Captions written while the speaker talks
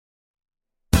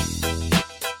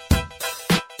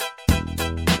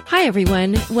Hi,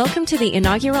 everyone. Welcome to the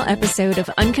inaugural episode of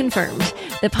Unconfirmed,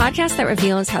 the podcast that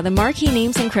reveals how the marquee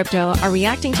names in crypto are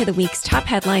reacting to the week's top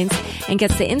headlines and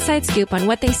gets the inside scoop on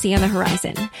what they see on the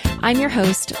horizon. I'm your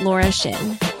host, Laura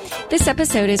Shin. This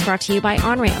episode is brought to you by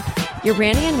OnRamp. Your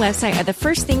branding and website are the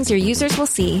first things your users will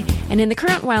see, and in the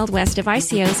current wild west of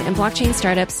ICOs and blockchain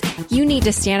startups, you need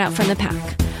to stand out from the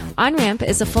pack. OnRamp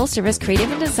is a full-service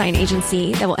creative and design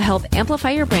agency that will help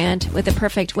amplify your brand with the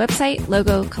perfect website,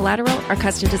 logo, collateral, or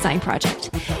custom design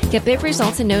project. Get big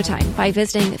results in no time by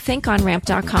visiting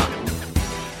thinkonramp.com.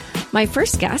 My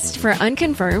first guest for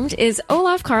Unconfirmed is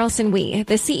Olaf Carlson-Wee,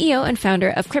 the CEO and founder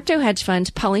of crypto hedge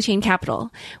fund Polychain Capital.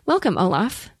 Welcome,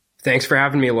 Olaf. Thanks for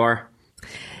having me, Laura.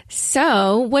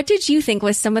 So, what did you think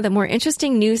was some of the more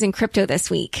interesting news in crypto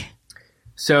this week?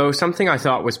 So something I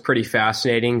thought was pretty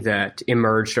fascinating that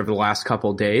emerged over the last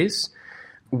couple of days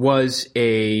was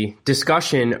a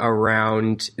discussion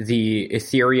around the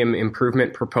Ethereum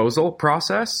improvement proposal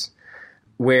process,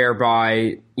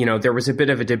 whereby, there was a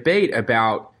bit of a debate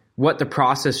about what the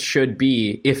process should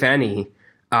be, if any,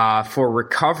 for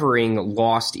recovering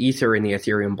lost Ether in the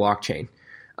Ethereum blockchain.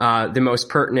 The most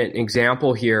pertinent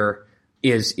example here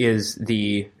is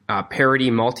the parity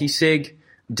multisig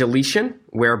deletion,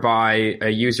 whereby a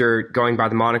user going by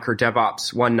the moniker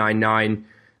DevOps199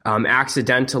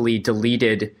 accidentally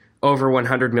deleted over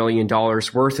 $100 million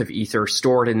worth of Ether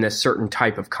stored in this certain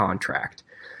type of contract.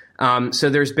 So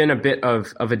there's been a bit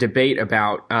of a debate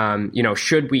about,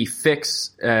 should we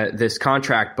fix this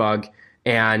contract bug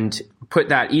and put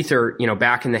that Ether,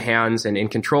 back in the hands and in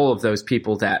control of those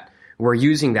people that were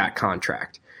using that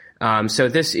contract. So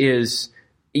this is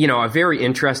a very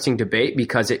interesting debate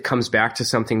because it comes back to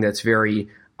something that's very,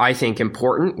 I think,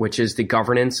 important, which is the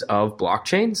governance of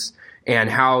blockchains and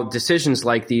how decisions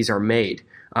like these are made.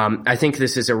 I think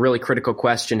this is a really critical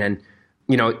question. And,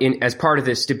 as part of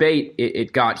this debate,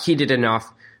 it got heated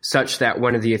enough such that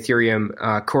one of the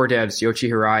Ethereum core devs, Yoshi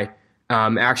Hirai,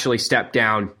 actually stepped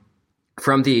down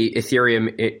from the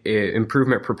Ethereum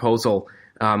improvement proposal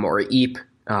or EIP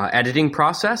editing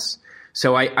process.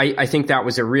 So I think that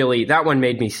was that one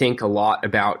made me think a lot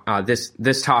about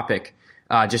this topic,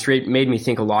 made me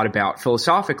think a lot about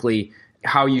philosophically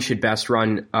how you should best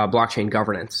run blockchain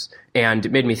governance. And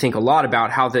it made me think a lot about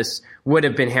how this would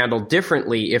have been handled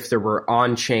differently if there were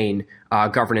on-chain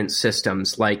governance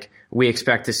systems like we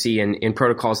expect to see in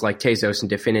protocols like Tezos and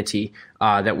Dfinity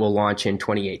that will launch in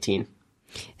 2018.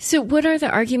 So what are the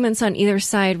arguments on either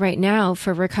side right now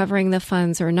for recovering the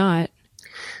funds or not?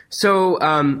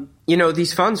 So,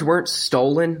 these funds weren't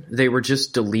stolen. They were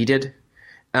just deleted.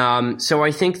 So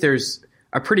I think there's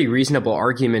a pretty reasonable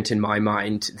argument in my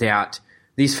mind that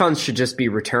these funds should just be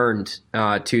returned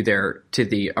to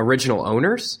the original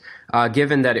owners,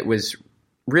 given that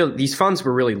these funds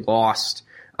were really lost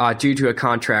due to a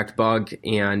contract bug,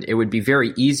 and it would be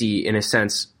very easy, in a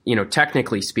sense,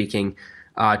 technically speaking,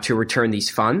 to return these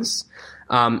funds.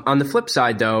 On the flip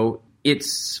side, though,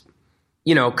 it's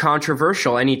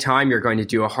controversial anytime you're going to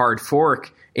do a hard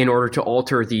fork in order to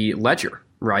alter the ledger,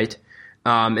 right?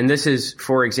 And this is,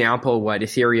 for example, what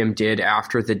Ethereum did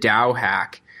after the DAO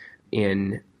hack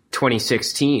in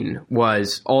 2016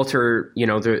 was alter,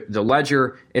 the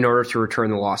ledger in order to return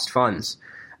the lost funds.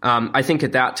 I think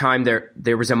at that time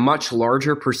there was a much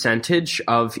larger percentage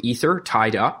of Ether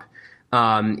tied up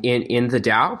in the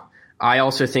DAO. I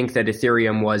also think that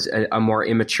Ethereum was a more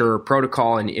immature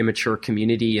protocol and immature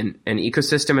community and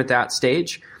ecosystem at that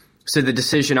stage. So the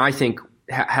decision, I think,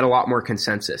 had a lot more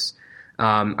consensus.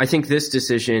 I think this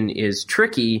decision is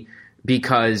tricky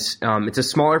because it's a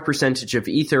smaller percentage of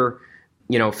Ether.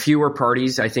 Fewer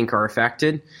parties, I think, are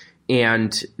affected,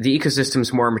 and the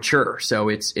ecosystem's more mature. So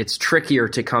it's trickier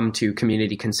to come to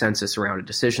community consensus around a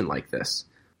decision like this.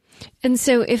 And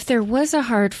so if there was a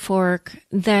hard fork,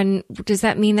 then does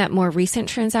that mean that more recent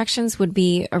transactions would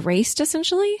be erased,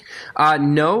 essentially?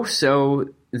 No. So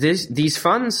these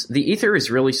funds, the Ether is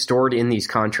really stored in these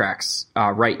contracts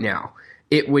right now.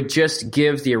 It would just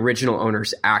give the original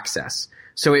owners access.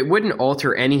 So it wouldn't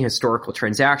alter any historical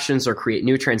transactions or create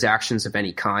new transactions of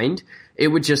any kind. It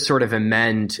would just sort of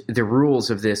amend the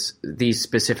rules of these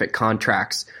specific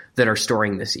contracts that are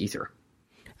storing this Ether.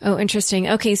 Oh, interesting.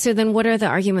 Okay, so then what are the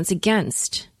arguments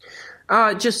against?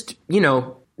 There's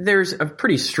a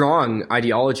pretty strong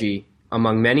ideology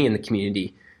among many in the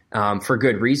community, for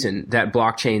good reason, that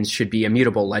blockchains should be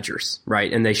immutable ledgers,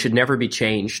 right? And they should never be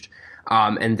changed.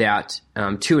 And that,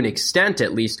 to an extent,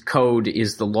 at least, code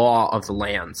is the law of the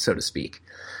land, so to speak.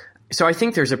 So I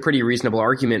think there's a pretty reasonable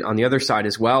argument on the other side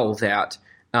as well that,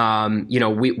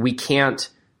 we can't,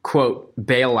 quote,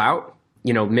 bail out,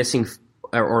 missing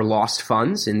or lost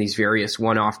funds in these various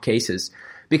one-off cases,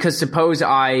 Because suppose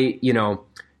I,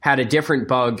 had a different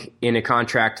bug in a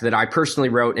contract that I personally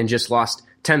wrote and just lost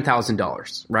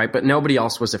 $10,000, right? But nobody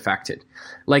else was affected.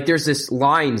 Like there's this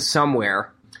line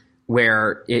somewhere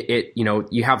where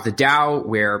you have the DAO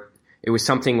where it was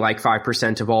something like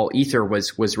 5% of all Ether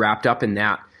was wrapped up in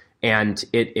that. And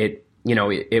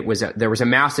there was a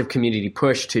massive community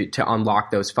push to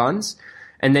unlock those funds.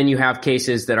 And then you have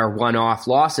cases that are one-off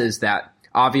losses that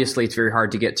obviously it's very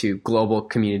hard to get to global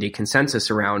community consensus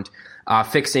around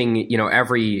fixing,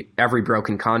 every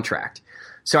broken contract.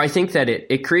 So I think that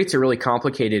it creates a really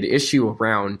complicated issue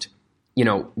around,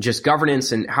 just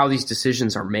governance and how these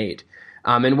decisions are made.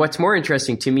 And what's more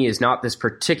interesting to me is not this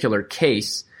particular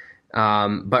case,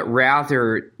 but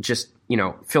rather just,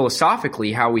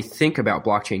 philosophically how we think about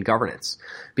blockchain governance.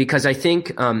 Because I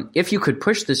think if you could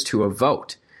push this to a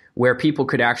vote where people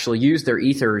could actually use their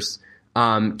ethers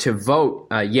to vote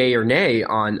yay or nay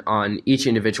on each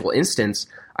individual instance,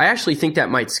 I actually think that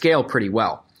might scale pretty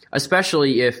well,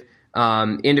 especially if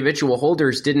individual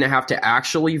holders didn't have to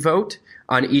actually vote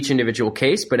on each individual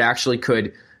case, but actually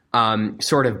could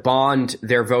sort of bond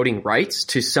their voting rights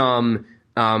to some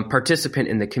participant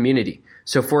in the community.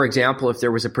 So, for example, if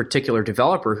there was a particular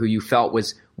developer who you felt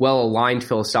was well aligned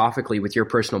philosophically with your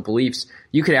personal beliefs,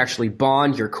 you could actually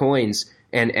bond your coins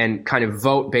and kind of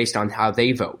vote based on how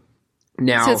they vote.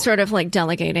 Now, so it's sort of like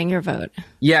delegating your vote.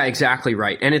 Yeah, exactly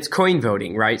right. And it's coin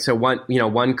voting, right? So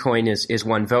one coin is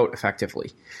one vote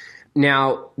effectively.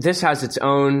 Now, this has its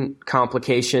own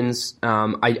complications.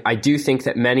 I do think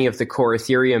that many of the core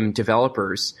Ethereum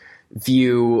developers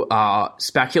view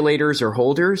speculators or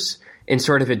holders in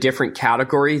sort of a different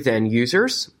category than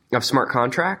users of smart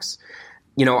contracts.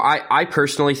 I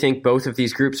personally think both of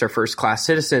these groups are first-class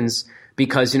citizens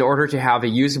because in order to have a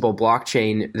usable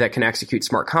blockchain that can execute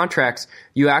smart contracts,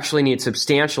 you actually need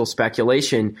substantial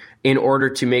speculation in order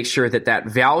to make sure that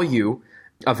value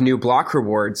of new block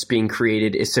rewards being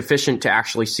created is sufficient to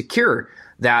actually secure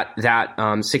that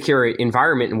secure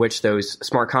environment in which those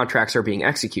smart contracts are being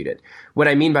executed. What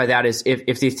I mean by that is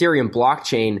if the Ethereum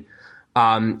blockchain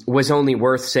was only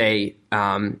worth, say,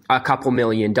 a couple $1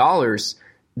 million,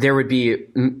 there would be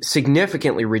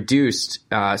significantly reduced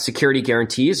security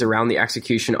guarantees around the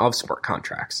execution of smart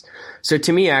contracts. So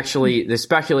to me, actually, the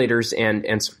speculators and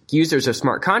users of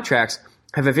smart contracts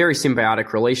have a very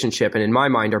symbiotic relationship, and in my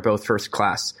mind are both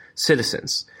first-class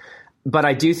citizens. But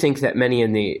I do think that many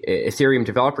in the Ethereum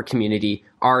developer community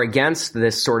are against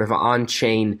this sort of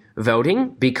on-chain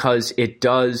voting because it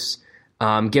does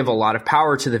give a lot of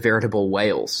power to the veritable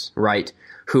whales, right,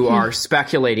 who are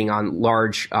speculating on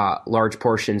large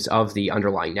portions of the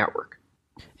underlying network.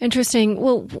 Interesting.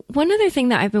 Well, one other thing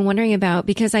that I've been wondering about,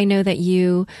 because I know that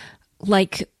you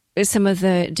like some of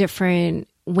the different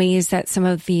ways that some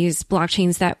of these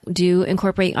blockchains that do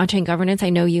incorporate on-chain governance,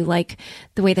 I know you like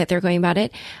the way that they're going about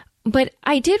it. But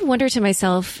I did wonder to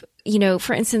myself,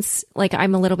 for instance, like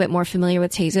I'm a little bit more familiar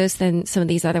with Tezos than some of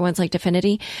these other ones like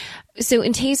Dfinity. So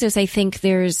in Tezos, I think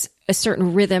there's a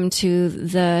certain rhythm to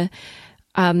the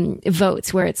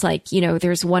votes where it's like,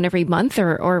 there's one every month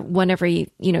or one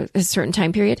every, a certain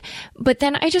time period. But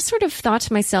then I just sort of thought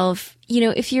to myself,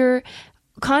 if you're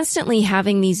constantly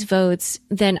having these votes,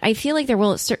 then I feel like there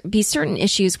will be certain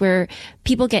issues where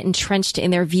people get entrenched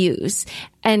in their views.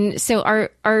 And so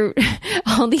are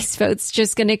all these votes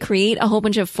just going to create a whole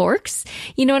bunch of forks?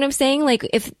 You know what I'm saying? Like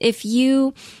if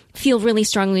you feel really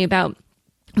strongly about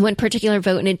one particular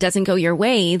vote and it doesn't go your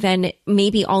way, then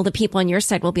maybe all the people on your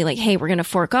side will be like, hey, we're going to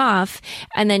fork off.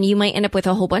 And then you might end up with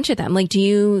a whole bunch of them. Like, do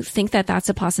you think that that's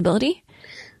a possibility?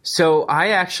 So I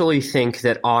actually think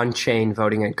that on-chain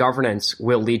voting and governance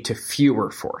will lead to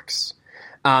fewer forks.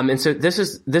 And so this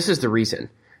is the reason.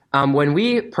 When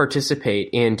we participate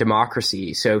in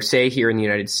democracy, so say here in the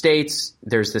United States,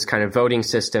 there's this kind of voting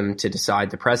system to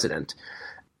decide the president.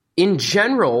 In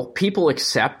general, people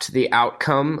accept the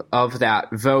outcome of that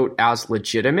vote as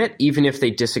legitimate, even if they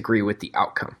disagree with the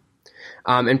outcome.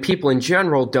 And people in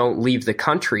general don't leave the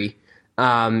country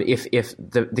if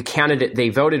the candidate they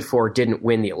voted for didn't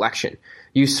win the election.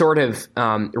 You sort of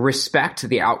respect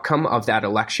the outcome of that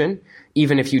election,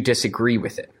 even if you disagree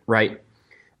with it, right?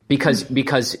 Because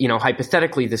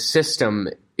hypothetically the system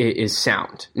is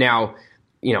sound. Now,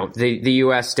 the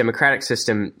U.S. democratic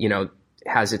system,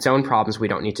 has its own problems we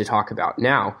don't need to talk about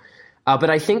now.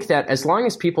 But I think that as long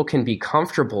as people can be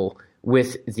comfortable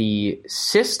with the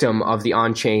system of the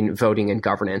on-chain voting and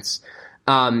governance,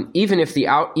 even if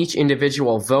each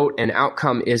individual vote and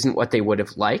outcome isn't what they would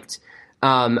have liked,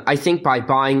 I think by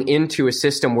buying into a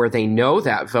system where they know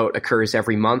that vote occurs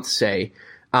every month, say,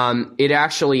 it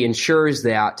actually ensures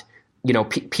that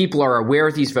people are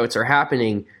aware these votes are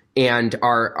happening, and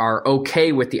are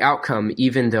okay with the outcome,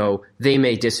 even though they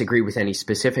may disagree with any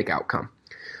specific outcome.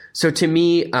 So to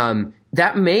me,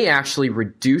 that may actually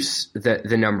reduce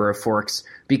the number of forks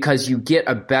because you get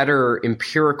a better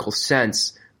empirical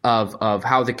sense of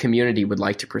how the community would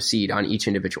like to proceed on each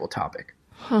individual topic.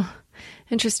 Huh.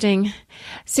 Interesting.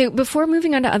 So before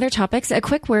moving on to other topics, a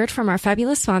quick word from our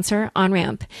fabulous sponsor,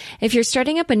 OnRamp. If you're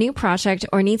starting up a new project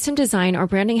or need some design or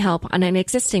branding help on an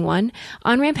existing one,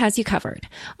 OnRamp has you covered.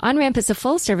 OnRamp is a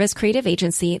full-service creative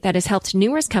agency that has helped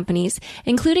numerous companies,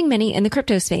 including many in the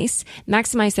crypto space,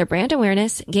 maximize their brand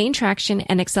awareness, gain traction,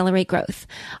 and accelerate growth.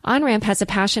 OnRamp has a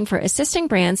passion for assisting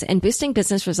brands and boosting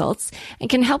business results and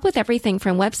can help with everything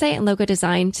from website and logo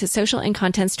design to social and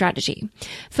content strategy.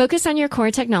 Focus on your core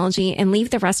technology and leave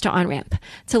the rest to OnRamp.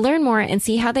 To learn more and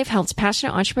see how they've helped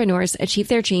passionate entrepreneurs achieve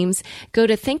their dreams, go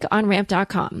to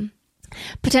thinkonramp.com.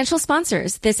 Potential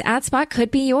sponsors, this ad spot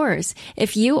could be yours.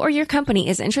 If you or your company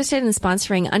is interested in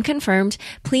sponsoring Unconfirmed,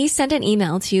 please send an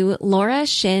email to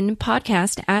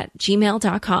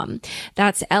laurashin@gmail.com.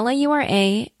 That's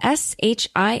LAURASHIN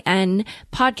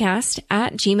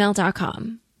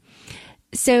podcast@gmail.com.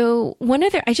 So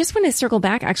I just want to circle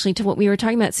back actually to what we were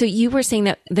talking about. So you were saying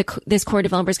that this core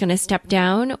developer is going to step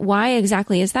down. Why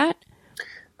exactly is that?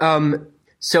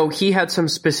 So he had some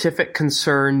specific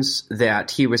concerns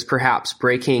that he was perhaps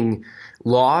breaking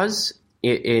laws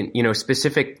in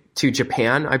specific to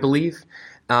Japan, I believe,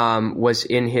 was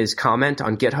in his comment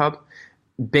on GitHub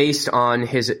based on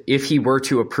if he were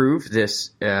to approve this,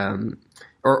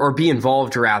 or be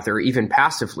involved rather, even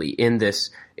passively in this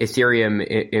Ethereum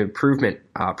improvement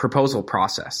proposal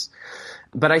process.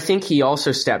 But I think he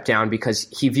also stepped down because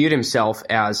he viewed himself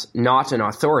as not an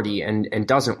authority and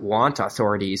doesn't want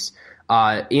authorities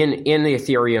in the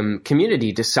Ethereum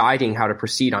community deciding how to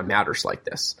proceed on matters like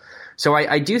this. So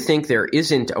I do think there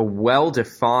isn't a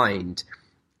well-defined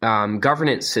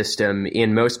governance system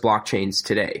in most blockchains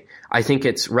today. I think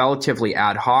it's relatively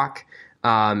ad hoc,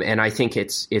 and I think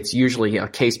it's usually a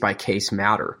case-by-case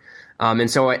matter.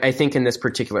 And so I think in this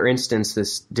particular instance,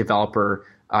 this developer,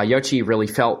 Yoshi, really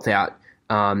felt that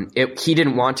he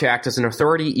didn't want to act as an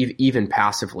authority even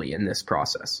passively in this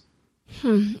process.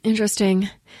 Interesting.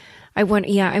 I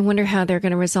wonder how they're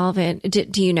going to resolve it.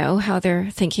 Do you know how they're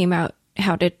thinking about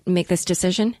how to make this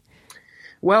decision?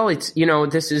 Well,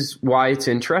 this is why it's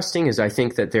interesting, is I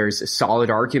think that there's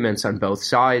solid arguments on both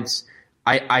sides.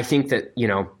 I think that,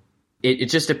 it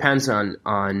just depends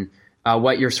on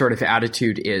what your sort of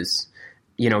attitude is,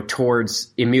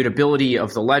 towards immutability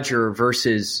of the ledger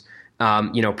versus,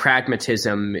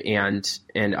 pragmatism and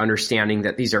understanding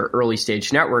that these are early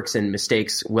stage networks and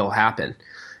mistakes will happen.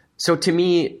 So to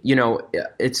me,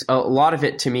 it's a lot of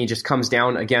it to me just comes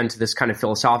down again to this kind of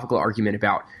philosophical argument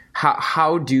about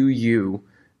how do you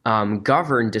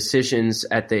govern decisions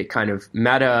at the kind of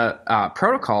meta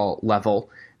protocol level,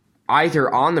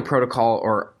 either on the protocol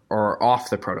or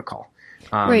off the protocol.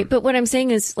 Right. But what I'm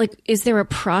saying is, is there a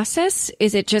process?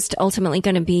 Is it just ultimately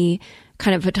going to be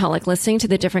kind of Vitalik listening to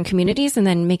the different communities and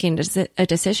then making a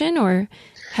decision? Or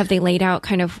have they laid out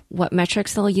kind of what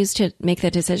metrics they'll use to make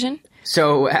the decision?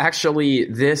 So actually,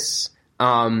 this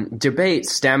debate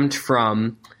stemmed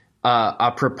from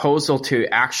a proposal to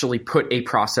actually put a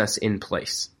process in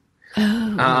place.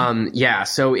 Oh.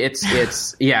 So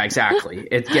it's yeah, exactly.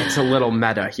 It gets a little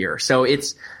meta here. So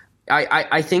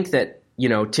I think that,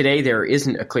 today there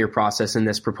isn't a clear process, and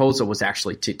this proposal was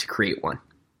actually to create one.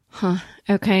 Huh.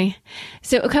 Okay.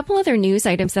 So a couple other news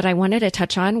items that I wanted to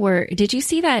touch on were, did you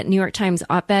see that New York Times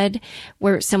op-ed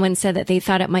where someone said that they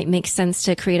thought it might make sense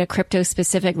to create a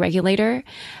crypto-specific regulator?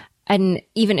 And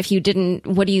even if you didn't,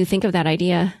 what do you think of that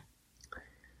idea?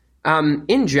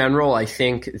 In general, I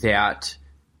think that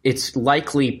it's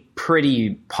likely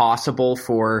pretty possible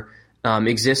for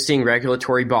existing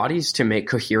regulatory bodies to make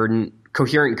coherent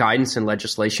guidance and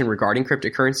legislation regarding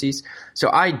cryptocurrencies. So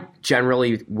I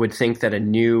generally would think that a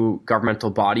new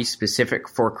governmental body specific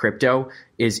for crypto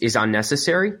is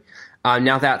unnecessary.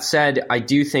 Now, that said, I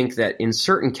do think that in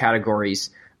certain categories,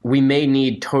 we may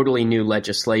need totally new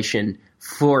legislation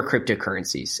for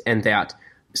cryptocurrencies, and that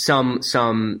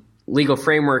some legal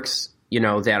frameworks,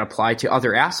 that apply to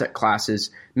other asset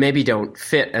classes maybe don't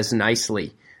fit as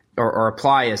nicely or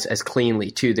apply as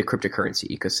cleanly to the cryptocurrency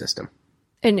ecosystem.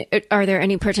 And are there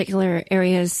any particular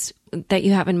areas that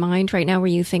you have in mind right now where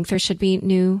you think there should be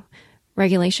new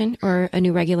regulation or a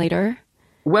new regulator?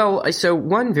 Well, so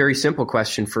one very simple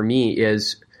question for me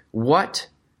is, what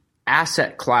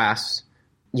asset class,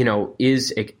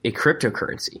 is a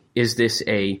cryptocurrency? Is this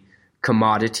a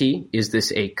commodity? Is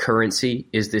this a currency?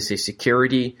 Is this a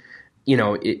security?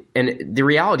 And the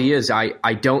reality is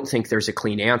I don't think there's a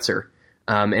clean answer.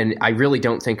 And I really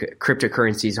don't think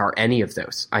cryptocurrencies are any of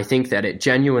those. I think that it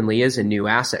genuinely is a new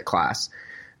asset class.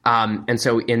 And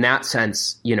so in that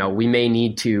sense, we may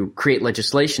need to create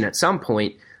legislation at some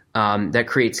point that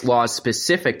creates laws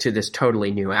specific to this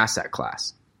totally new asset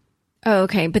class. Oh,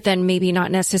 okay. But then maybe not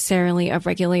necessarily a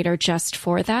regulator just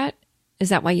for that. Is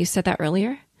that why you said that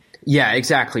earlier? Yeah,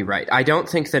 exactly right. I don't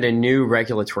think that a new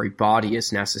regulatory body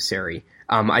is necessary.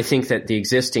 I think that the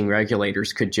existing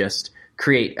regulators could just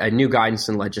create a new guidance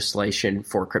and legislation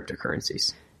for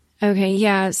cryptocurrencies. Okay,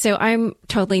 yeah. So I'm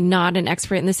totally not an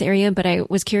expert in this area, but I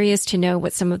was curious to know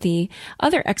what some of the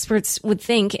other experts would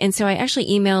think. And so I actually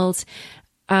emailed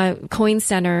Coin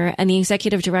Center, and the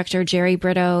executive director, Jerry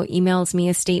Brito, emails me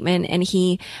a statement, and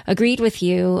he agreed with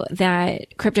you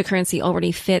that cryptocurrency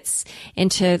already fits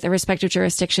into the respective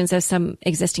jurisdictions of some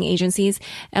existing agencies.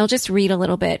 I'll just read a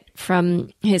little bit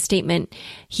from his statement.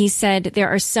 He said, there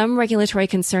are some regulatory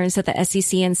concerns that the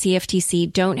SEC and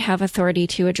CFTC don't have authority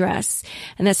to address.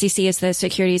 And the SEC is the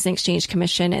Securities and Exchange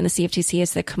Commission, and the CFTC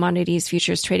is the Commodities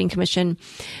Futures Trading Commission.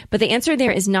 But the answer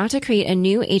there is not to create a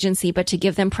new agency, but to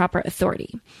give them proper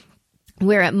authority.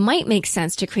 Where it might make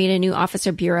sense to create a new office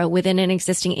or bureau within an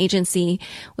existing agency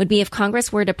would be if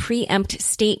Congress were to preempt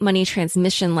state money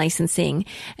transmission licensing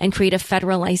and create a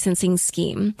federal licensing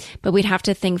scheme. But we'd have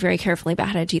to think very carefully about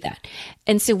how to do that.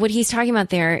 And so what he's talking about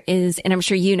there is, and I'm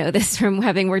sure you know this from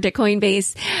having worked at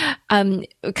Coinbase,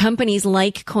 companies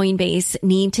like Coinbase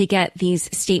need to get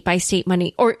these state by state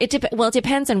money, or it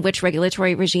depends on which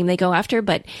regulatory regime they go after.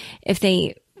 But if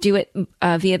they do it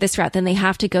via this route, then they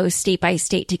have to go state by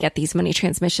state to get these money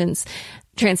transmission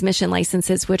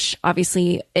licenses, which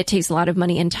obviously it takes a lot of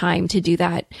money and time to do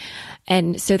that.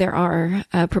 And so there are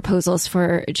proposals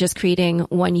for just creating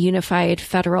one unified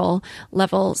federal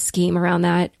level scheme around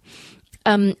that.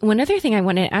 One other thing I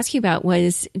wanted to ask you about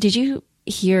was, did you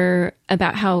hear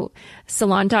about how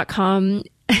Salon.com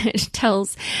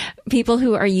tells people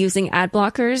who are using ad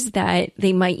blockers that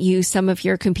they might use some of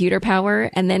your computer power,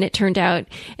 and then it turned out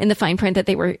in the fine print that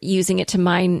they were using it to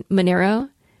mine Monero?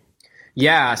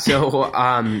 Yeah, so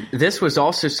this was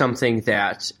also something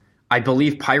that I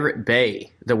believe Pirate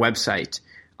Bay, the website,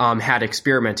 had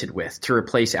experimented with to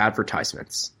replace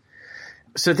advertisements.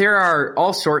 So there are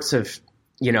all sorts of,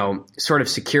 sort of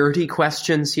security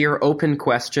questions here, open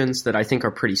questions that I think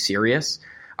are pretty serious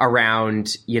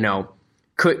around,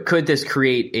 could this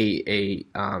create a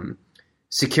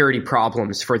security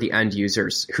problems for the end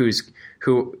users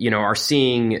who are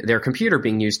seeing their computer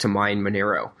being used to mine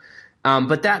Monero?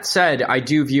 But that said, I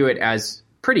do view it as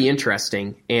pretty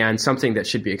interesting and something that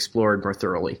should be explored more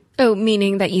thoroughly. Oh,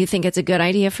 meaning that you think it's a good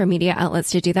idea for media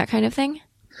outlets to do that kind of thing?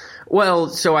 Well,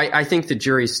 so I think the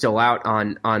jury's still out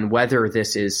on whether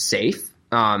this is safe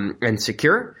and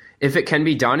secure. If it can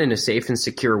be done in a safe and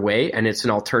secure way, and it's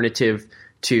an alternative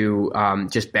to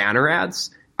just banner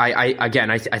ads,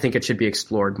 I think it should be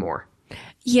explored more.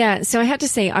 Yeah. So I have to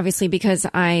say, obviously, because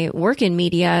I work in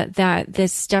media, that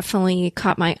this definitely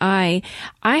caught my eye.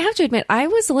 I have to admit, I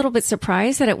was a little bit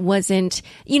surprised that it wasn't,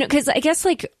 because I guess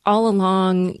like all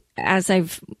along as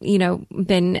I've,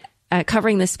 been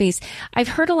covering this space, I've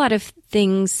heard a lot of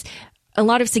things, a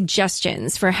lot of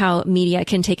suggestions for how media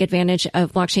can take advantage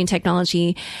of blockchain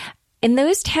technology. And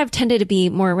those have tended to be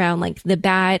more around like the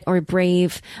BAT or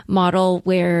Brave model,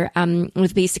 where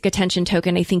with basic attention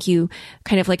token, I think you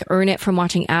kind of like earn it from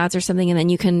watching ads or something, and then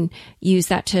you can use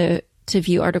that to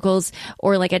view articles,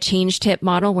 or like a change tip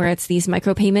model where it's these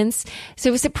micropayments. So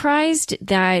I was surprised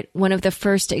that one of the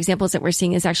first examples that we're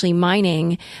seeing is actually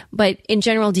mining. But in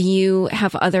general, do you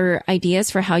have other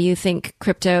ideas for how you think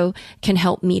crypto can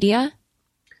help media?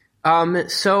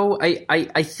 So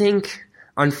I think,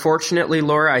 unfortunately,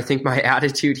 Laura, I think my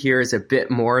attitude here is a bit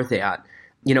more that,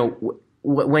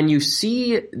 when you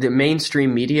see the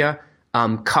mainstream media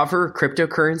cover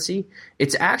cryptocurrency,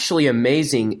 it's actually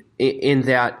amazing in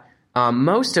that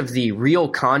most of the real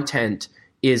content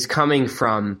is coming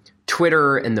from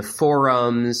Twitter and the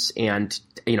forums and,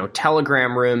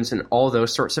 Telegram rooms and all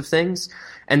those sorts of things.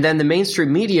 And then the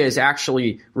mainstream media is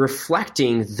actually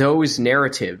reflecting those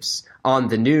narratives on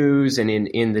the news and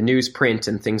in the newsprint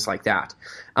and things like that.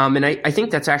 And I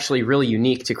think that's actually really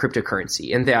unique to cryptocurrency,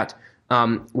 in that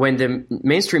when the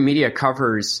mainstream media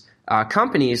covers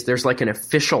companies, there's like an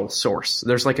official source.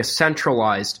 There's like a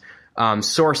centralized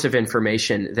source of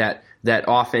information that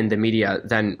often the media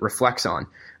then reflects on.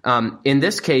 In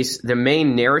this case, the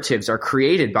main narratives are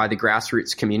created by the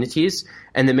grassroots communities,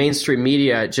 and the mainstream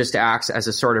media just acts as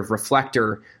a sort of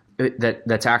reflector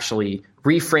that's actually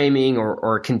reframing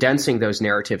or condensing those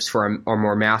narratives for a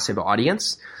more massive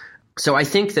audience. So I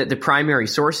think that the primary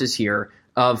sources here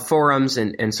of forums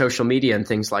and social media and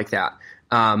things like that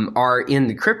are in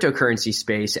the cryptocurrency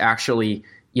space actually,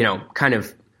 kind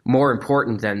of more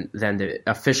important than the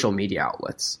official media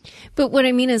outlets. But what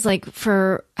I mean is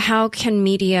for how can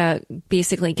media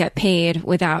basically get paid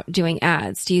without doing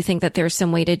ads? Do you think that there's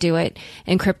some way to do it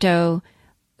in crypto?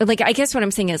 I guess what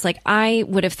I'm saying is I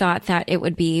would have thought that it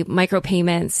would be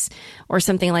micropayments or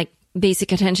something like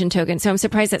basic attention token. So I'm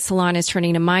surprised that Solana is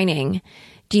turning to mining.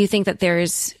 Do you think that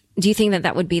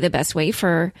that would be the best way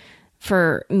for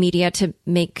media to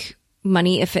make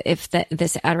money if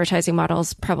this advertising model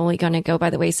is probably going to go by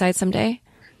the wayside someday?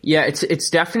 Yeah, it's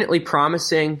definitely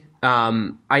promising.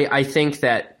 I think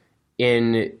that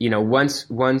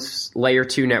once layer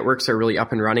 2 networks are really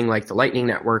up and running, like the Lightning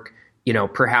Network,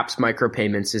 perhaps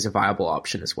micropayments is a viable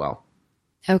option as well.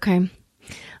 Okay.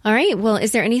 All right. Well,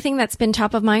 is there anything that's been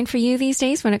top of mind for you these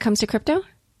days when it comes to crypto?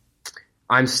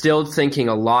 I'm still thinking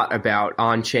a lot about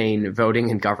on-chain voting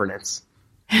and governance.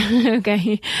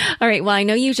 Okay. All right. Well, I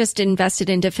know you just invested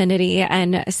in Dfinity,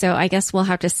 and so I guess we'll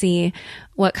have to see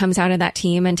what comes out of that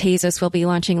team. And Tezos will be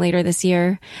launching later this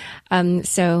year.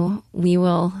 So we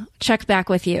will check back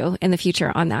with you in the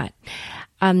future on that.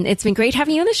 It's been great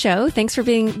having you on the show. Thanks for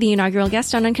being the inaugural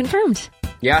guest on Unconfirmed.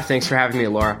 Yeah, thanks for having me,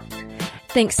 Laura.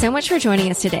 Thanks so much for joining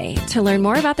us today. To learn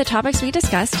more about the topics we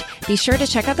discussed, be sure to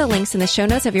check out the links in the show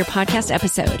notes of your podcast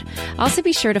episode. Also,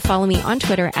 be sure to follow me on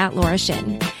Twitter @Laura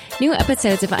Shin. New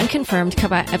episodes of Unconfirmed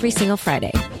come out every single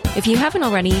Friday. If you haven't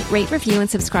already, rate, review, and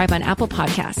subscribe on Apple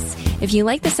Podcasts. If you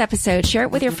like this episode, share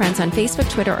it with your friends on Facebook,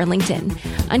 Twitter, or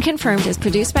LinkedIn. Unconfirmed is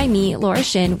produced by me, Laura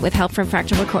Shin, with help from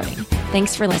Fractal Recording.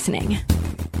 Thanks for listening.